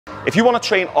If you want to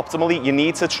train optimally, you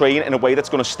need to train in a way that's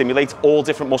going to stimulate all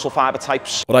different muscle fiber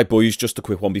types. Alright boys, just a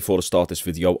quick one before I start this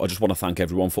video. I just want to thank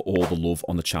everyone for all the love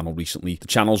on the channel recently. The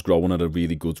channel's growing at a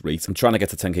really good rate. I'm trying to get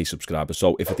to 10k subscribers,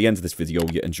 so if at the end of this video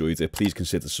you enjoyed it, please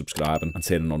consider subscribing and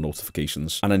turning on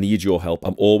notifications. And I need your help.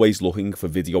 I'm always looking for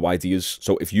video ideas,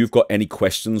 so if you've got any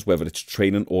questions, whether it's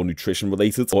training or nutrition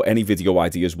related, or any video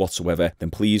ideas whatsoever, then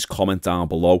please comment down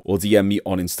below or DM me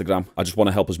on Instagram. I just want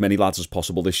to help as many lads as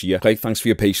possible this year. Okay, thanks for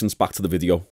your patience. Back to the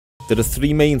video. There are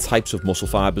three main types of muscle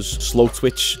fibers: slow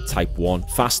twitch type 1,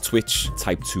 fast twitch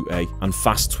type 2a, and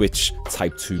fast twitch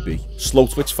type 2b. Slow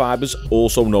twitch fibers,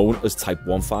 also known as type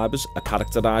 1 fibers, are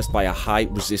characterized by a high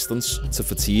resistance to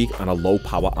fatigue and a low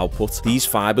power output. These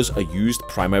fibers are used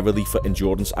primarily for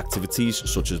endurance activities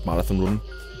such as marathon running.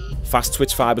 Fast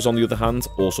twitch fibers, on the other hand,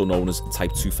 also known as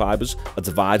type 2 fibers, are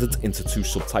divided into two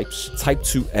subtypes, type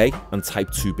 2a and type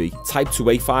 2b. Type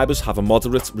 2a fibers have a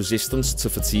moderate resistance to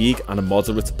fatigue and a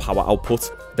moderate power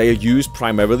output. They are used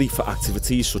primarily for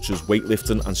activities such as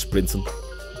weightlifting and sprinting.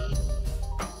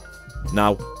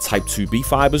 Now, type 2b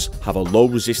fibers have a low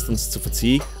resistance to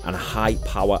fatigue and a high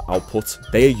power output.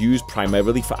 They are used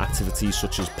primarily for activities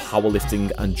such as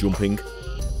powerlifting and jumping.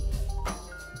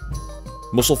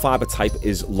 Muscle fiber type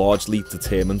is largely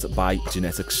determined by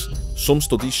genetics. Some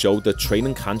studies show that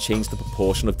training can change the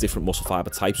proportion of different muscle fiber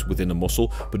types within a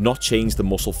muscle, but not change the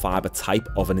muscle fiber type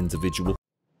of an individual.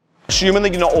 Assuming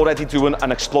that you're not already doing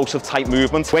an explosive type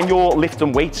movement, when you're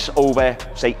lifting weights over,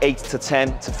 say, 8 to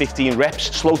 10 to 15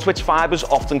 reps, slow twitch fibers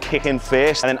often kick in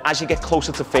first, and then as you get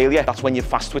closer to failure, that's when your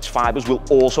fast twitch fibers will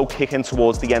also kick in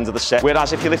towards the end of the set.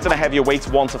 Whereas if you're lifting a heavier weight,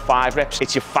 1 to 5 reps,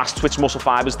 it's your fast twitch muscle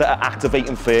fibers that are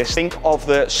activating first. Think of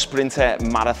the sprinter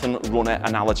marathon runner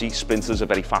analogy. Sprinters are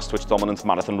very fast twitch dominant,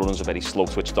 marathon runners are very slow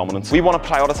twitch dominant. We want to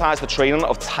prioritize the training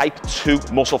of type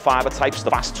 2 muscle fiber types,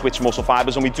 the fast twitch muscle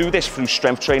fibers, and we do this through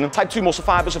strength training. Type 2 muscle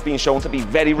fibers have been shown to be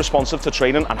very responsive to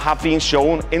training and have been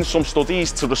shown in some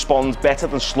studies to respond better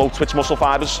than slow twitch muscle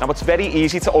fibers. Now, it's very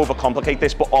easy to overcomplicate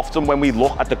this, but often when we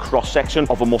look at the cross section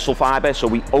of a muscle fiber, so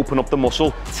we open up the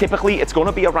muscle, typically it's going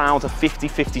to be around a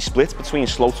 50-50 split between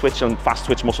slow twitch and fast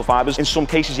twitch muscle fibers. In some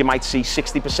cases you might see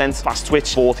 60% fast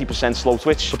twitch, 40% slow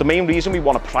twitch. But the main reason we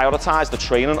want to prioritize the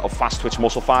training of fast twitch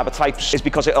muscle fiber types is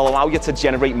because it'll allow you to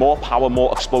generate more power,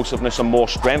 more explosiveness and more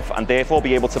strength, and therefore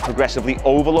be able to progressively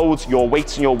overload your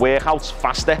weights and your workouts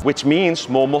faster, which means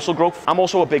more muscle growth. I'm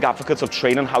also a big advocate of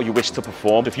training how you wish to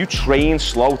perform. If you train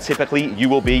slow, typically you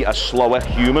will be a slower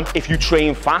human. If you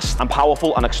train fast and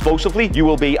powerful and explosively, you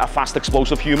will be a fast,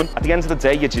 explosive human. At the end of the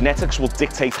day, your genetics will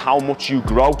dictate how much you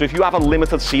grow. So if you have a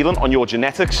limited ceiling on your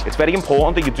genetics, it's very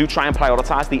important that you do try and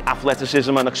prioritize the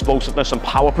athleticism and explosiveness and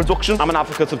power production. I'm an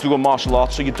advocate of doing martial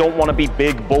arts, so you don't want to be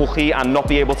big, bulky and not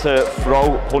be able to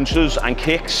throw punches and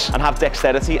kicks and have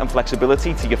dexterity and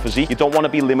flexibility to your physique. You don't want to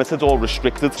be limited or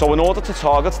restricted. So in order to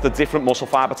target the different muscle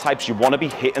fiber types, you want to be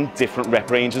hitting different rep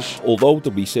ranges. Although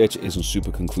the research isn't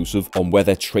super conclusive on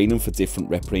whether training for different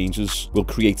rep ranges will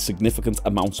create significant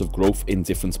amounts of growth in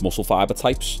different muscle fiber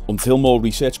types, until more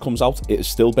research comes out, it is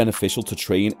still beneficial to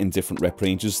train in different rep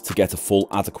ranges to get a full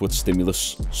adequate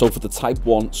stimulus. So for the type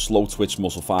 1 slow twitch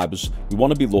muscle fibers, we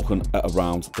want to be looking at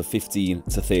around the 15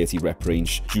 to 30 rep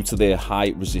range due to their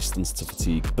high resistance to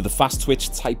fatigue. For the fast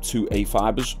twitch type 2a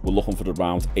fibers, we're looking for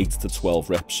around 8 to 12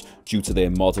 reps due to their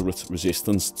moderate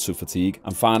resistance to fatigue.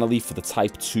 And finally, for the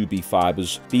type 2b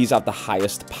fibers, these have the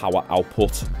highest power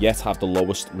output, yet have the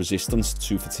lowest resistance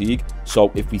to fatigue.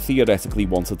 So if we theoretically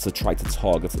wanted to try to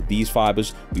target these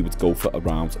fibers, we would go for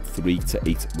around 3 to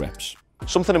 8 reps.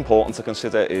 Something important to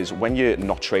consider is when you're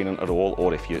not training at all,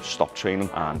 or if you stop training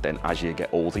and then as you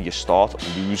get older you start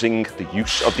losing the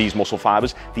use of these muscle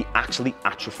fibers, they actually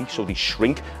atrophy, so they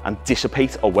shrink and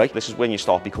dissipate away. This is when you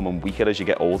start becoming weaker as you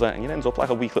get older, and you end up like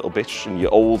a weak little bitch and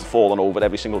you're old, falling over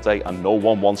every single day, and no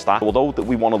one wants that. Although that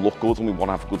we want to look good and we want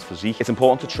to have a good physique, it's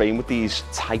important to train with these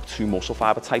type 2 muscle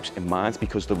fiber types in mind,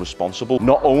 because they're responsible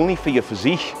not only for your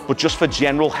physique but just for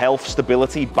general health,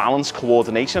 stability, balance,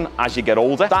 coordination as you get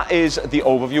older. That is the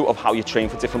overview of how you train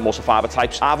for different muscle fiber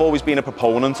types. I've always been a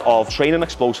proponent of training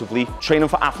explosively, training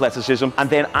for athleticism, and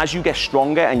then as you get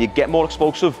stronger and you get more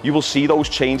explosive, you will see those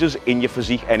changes in your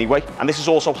physique anyway. And this is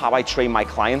also how I train my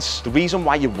clients. The reason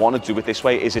why you want to do it this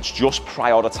way is it's just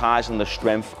prioritizing the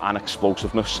strength and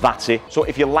explosiveness. That's it. So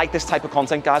if you like this type of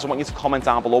content, guys, I want you to comment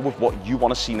down below with what you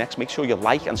want to see next. Make sure you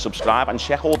like and subscribe, and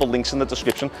check all the links in the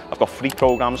description. I've got free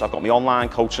programs, I've got my online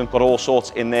coaching, got all sorts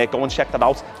in there. Go and check that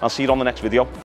out. I'll see you on the next video.